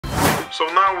So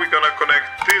now we're gonna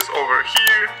connect this over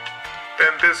here,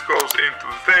 then this goes into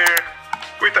there,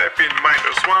 we type in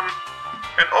 -1,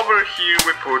 and over here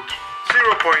we put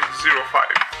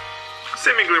 0.05.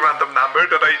 Seemingly random number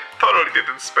that I totally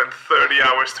didn't spend 30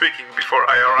 hours tweaking before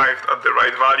I arrived at the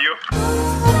right value.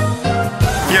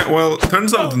 Yeah, well,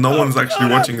 turns out no one's actually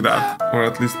watching that, or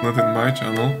at least not in my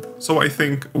channel. So I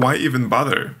think, why even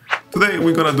bother? Today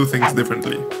we're gonna do things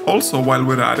differently. Also, while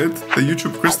we're at it, the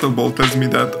YouTube crystal ball tells me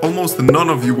that almost none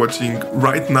of you watching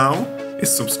right now is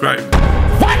subscribed.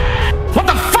 What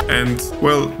the fuck? And,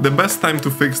 well, the best time to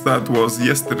fix that was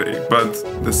yesterday, but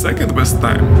the second best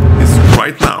time is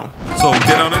right now. So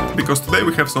get on it, because today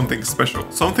we have something special.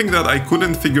 Something that I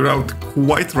couldn't figure out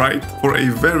quite right for a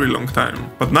very long time.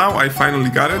 But now I finally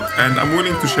got it, and I'm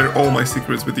willing to share all my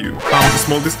secrets with you. A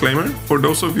small disclaimer, for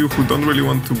those of you who don't really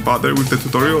want to bother with the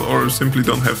tutorial or simply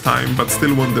don't have time but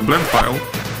still want the blend file,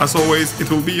 as always, it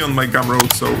will be on my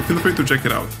Gumroad, so feel free to check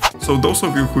it out. So those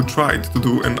of you who tried to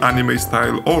do an anime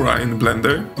style aura in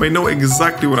Blender may know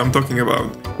exactly what I'm talking about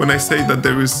when I say that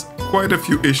there is quite a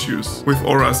few issues with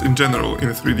auras in general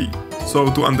in 3D. So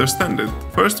to understand it,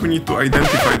 first we need to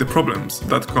identify the problems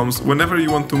that comes whenever you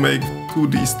want to make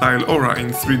 2D style aura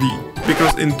in 3D.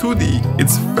 Because in 2D,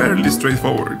 it's fairly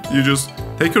straightforward. You just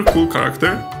take your cool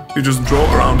character, you just draw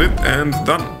around it and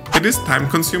done. It is time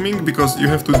consuming because you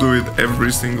have to do it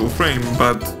every single frame,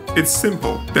 but it's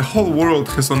simple. The whole world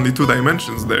has only 2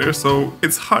 dimensions there, so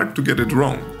it's hard to get it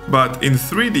wrong. But in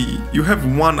 3D, you have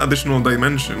 1 additional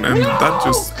dimension and that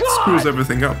just screws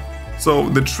everything up. So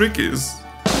the trick is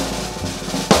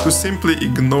to simply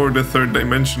ignore the 3rd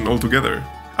dimension altogether.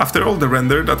 After all, the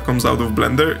render that comes out of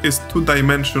Blender is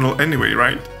 2-dimensional anyway,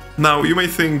 right? Now you may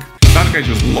think, that guy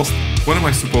just lost it. What am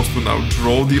I supposed to now,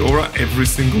 draw the aura every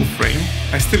single frame?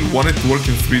 I still want it to work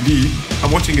in 3D.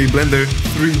 I'm watching a Blender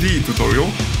 3D tutorial.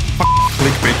 F***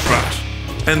 clickbait trash.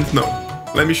 And no,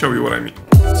 let me show you what I mean.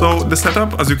 So the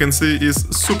setup, as you can see, is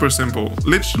super simple.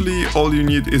 Literally all you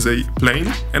need is a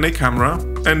plane and a camera,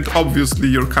 and obviously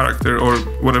your character or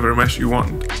whatever mesh you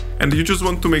want. And you just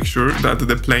want to make sure that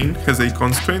the plane has a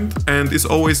constraint and is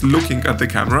always looking at the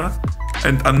camera,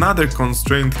 and another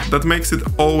constraint that makes it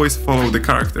always follow the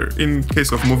character in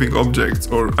case of moving objects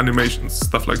or animations,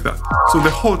 stuff like that. So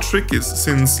the whole trick is,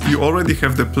 since you already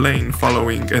have the plane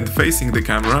following and facing the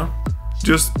camera,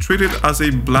 just treat it as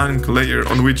a blank layer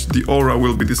on which the aura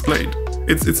will be displayed.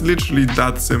 It's literally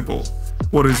that simple.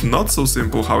 What is not so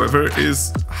simple, however,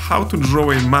 is how to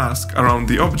draw a mask around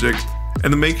the object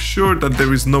and make sure that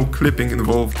there is no clipping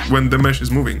involved when the mesh is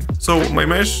moving. So my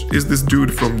mesh is this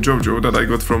dude from JoJo that I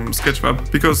got from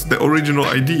Sketchfab, because the original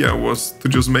idea was to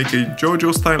just make a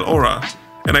JoJo style aura,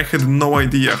 and I had no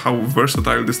idea how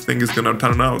versatile this thing is gonna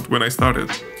turn out when I started.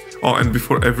 Oh, and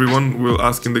before everyone will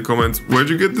ask in the comments, where'd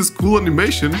you get this cool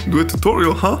animation? Do a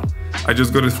tutorial, huh? I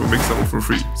just got it from Mixamo for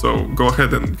free, so go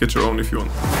ahead and get your own if you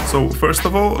want. So first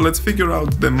of all, let's figure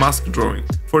out the mask drawing.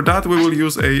 For that we will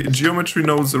use a geometry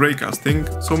nodes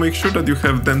raycasting, so make sure that you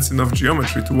have dense enough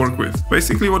geometry to work with.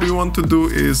 Basically what we want to do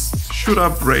is shoot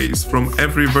up rays from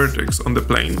every vertex on the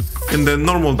plane in the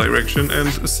normal direction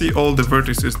and see all the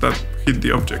vertices that hit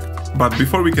the object. But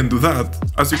before we can do that,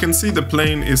 as you can see, the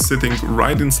plane is sitting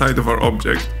right inside of our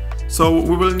object, so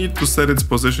we will need to set its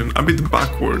position a bit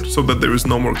backward so that there is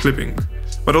no more clipping.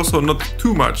 But also not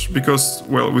too much, because,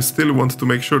 well, we still want to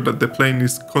make sure that the plane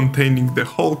is containing the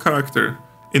whole character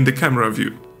in the camera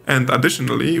view. And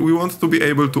additionally, we want to be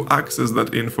able to access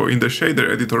that info in the shader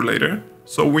editor later,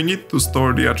 so we need to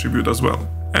store the attribute as well.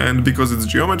 And because it's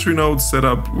geometry node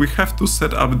setup, we have to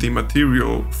set up the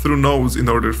material through nodes in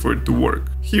order for it to work.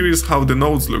 Here is how the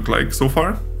nodes look like so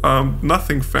far.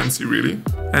 Nothing fancy really.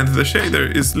 And the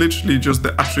shader is literally just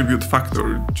the attribute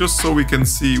factor, just so we can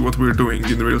see what we're doing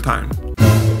in real time.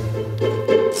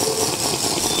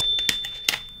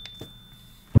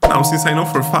 Now, since I know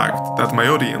for a fact that my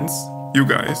audience, you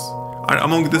guys, are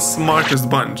among the smartest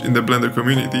bunch in the Blender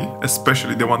community,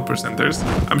 especially the 1%ers,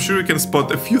 I'm sure you can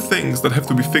spot a few things that have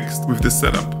to be fixed with this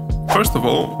setup. First of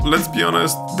all, let's be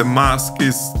honest, the mask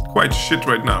is quite shit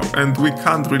right now, and we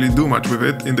can't really do much with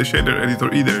it in the shader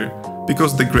editor either,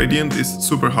 because the gradient is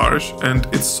super harsh and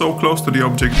it's so close to the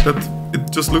object that it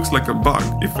just looks like a bug,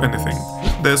 if anything.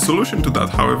 The solution to that,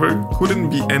 however, couldn't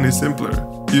be any simpler.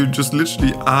 You just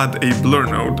literally add a blur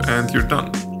node and you're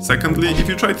done. Secondly, if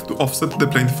you tried to offset the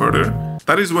plane further,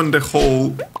 that is when the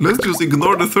whole "let's just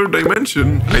ignore the 3rd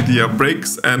dimension" idea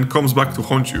breaks and comes back to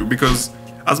haunt you, because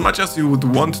As much as you would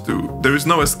want to, there is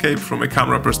no escape from a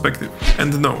camera perspective.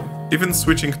 And no, even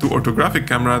switching to orthographic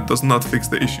camera does not fix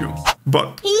the issue.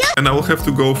 But, and I will have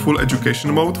to go full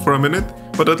education mode for a minute,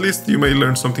 but at least you may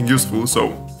learn something useful,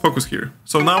 so focus here.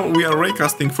 So now we are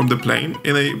raycasting from the plane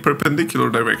in a perpendicular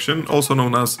direction, also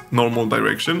known as normal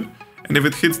direction, and if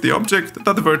it hits the object,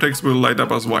 that vertex will light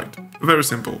up as white. Very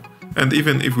simple. And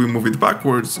even if we move it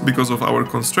backwards because of our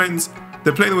constraints,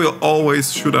 the plane will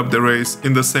always shoot up the rays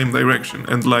in the same direction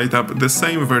and light up the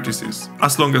same vertices,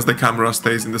 as long as the camera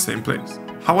stays in the same place.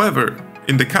 However,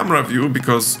 in the camera view,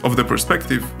 because of the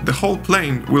perspective, the whole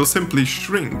plane will simply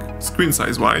shrink screen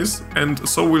size wise, and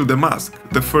so will the mask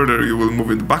the further you will move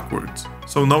it backwards.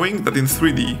 So knowing that in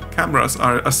 3D cameras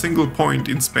are a single point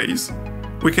in space,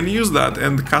 we can use that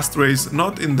and cast rays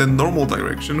not in the normal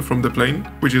direction from the plane,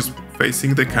 which is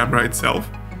facing the camera itself,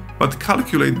 but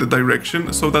calculate the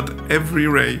direction so that every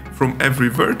ray from every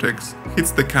vertex hits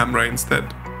the camera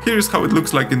instead. Here's how it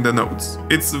looks like in the notes.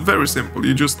 It's very simple,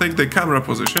 you just take the camera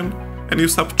position and you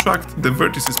subtract the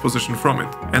vertices position from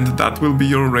it, and that will be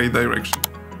your ray direction.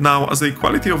 Now, as a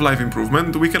quality of life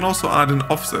improvement, we can also add an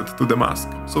offset to the mask,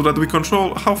 so that we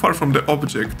control how far from the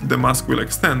object the mask will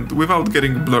extend without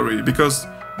getting blurry, because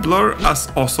blur, as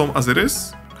awesome as it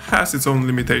is, has its own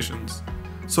limitations.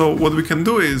 So what we can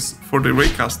do is, for the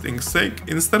raycasting's sake,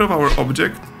 instead of our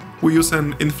object, we use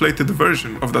an inflated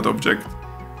version of that object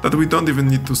that we don't even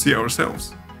need to see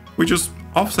ourselves. We just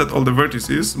offset all the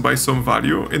vertices by some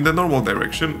value in the normal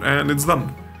direction and it's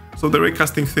done. So the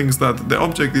raycasting thinks that the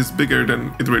object is bigger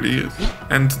than it really is.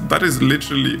 And that is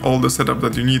literally all the setup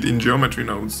that you need in geometry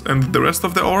nodes, and the rest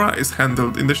of the aura is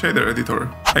handled in the shader editor.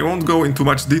 I won't go into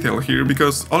much detail here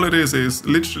because all it is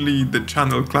literally the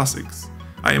channel classics.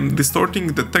 I am distorting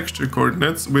the texture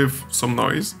coordinates with some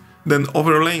noise, then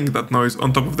overlaying that noise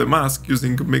on top of the mask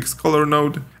using mix color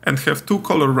node, and have two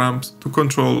color ramps to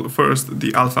control first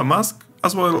the alpha mask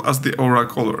as well as the aura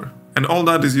color. And all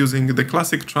that is using the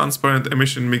classic transparent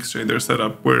emission mix shader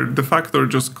setup, where the factor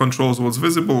just controls what's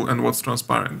visible and what's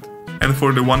transparent. And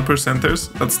for the 1%ers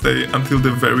that stay until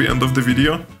the very end of the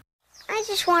video, I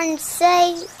just wanted to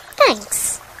say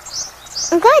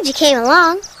thanks. I'm glad you came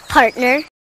along, partner.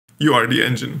 You are the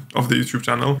engine of the YouTube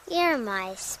channel. You're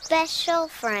my special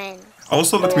friend.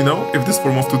 Also, let me know if this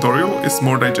form of tutorial is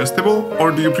more digestible,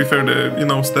 or do you prefer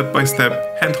the,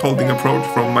 step-by-step hand-holding approach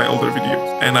from my older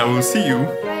videos. And I will see you,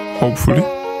 hopefully,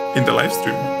 in the live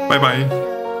stream. Bye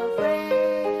bye.